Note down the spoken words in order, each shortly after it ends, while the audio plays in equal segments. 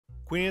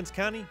Queen Anne's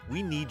County,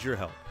 we need your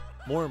help.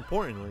 More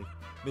importantly,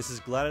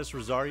 Mrs. Gladys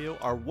Rosario,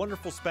 our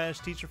wonderful Spanish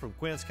teacher from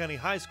Queen Anne's County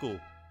High School,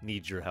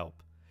 needs your help.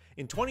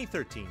 In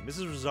 2013,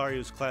 Mrs.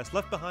 Rosario's class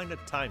left behind a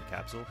time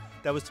capsule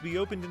that was to be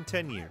opened in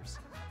 10 years.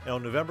 And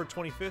on November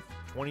 25th,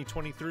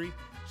 2023,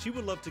 she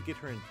would love to get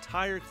her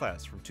entire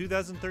class from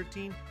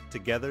 2013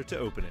 together to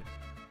open it.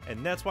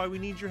 And that's why we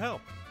need your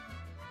help.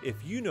 If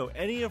you know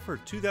any of her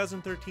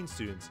 2013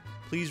 students,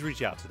 please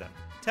reach out to them,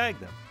 tag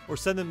them, or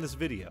send them this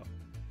video.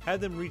 Have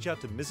them reach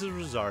out to Mrs.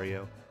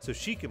 Rosario so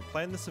she can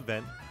plan this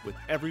event with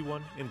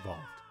everyone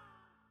involved.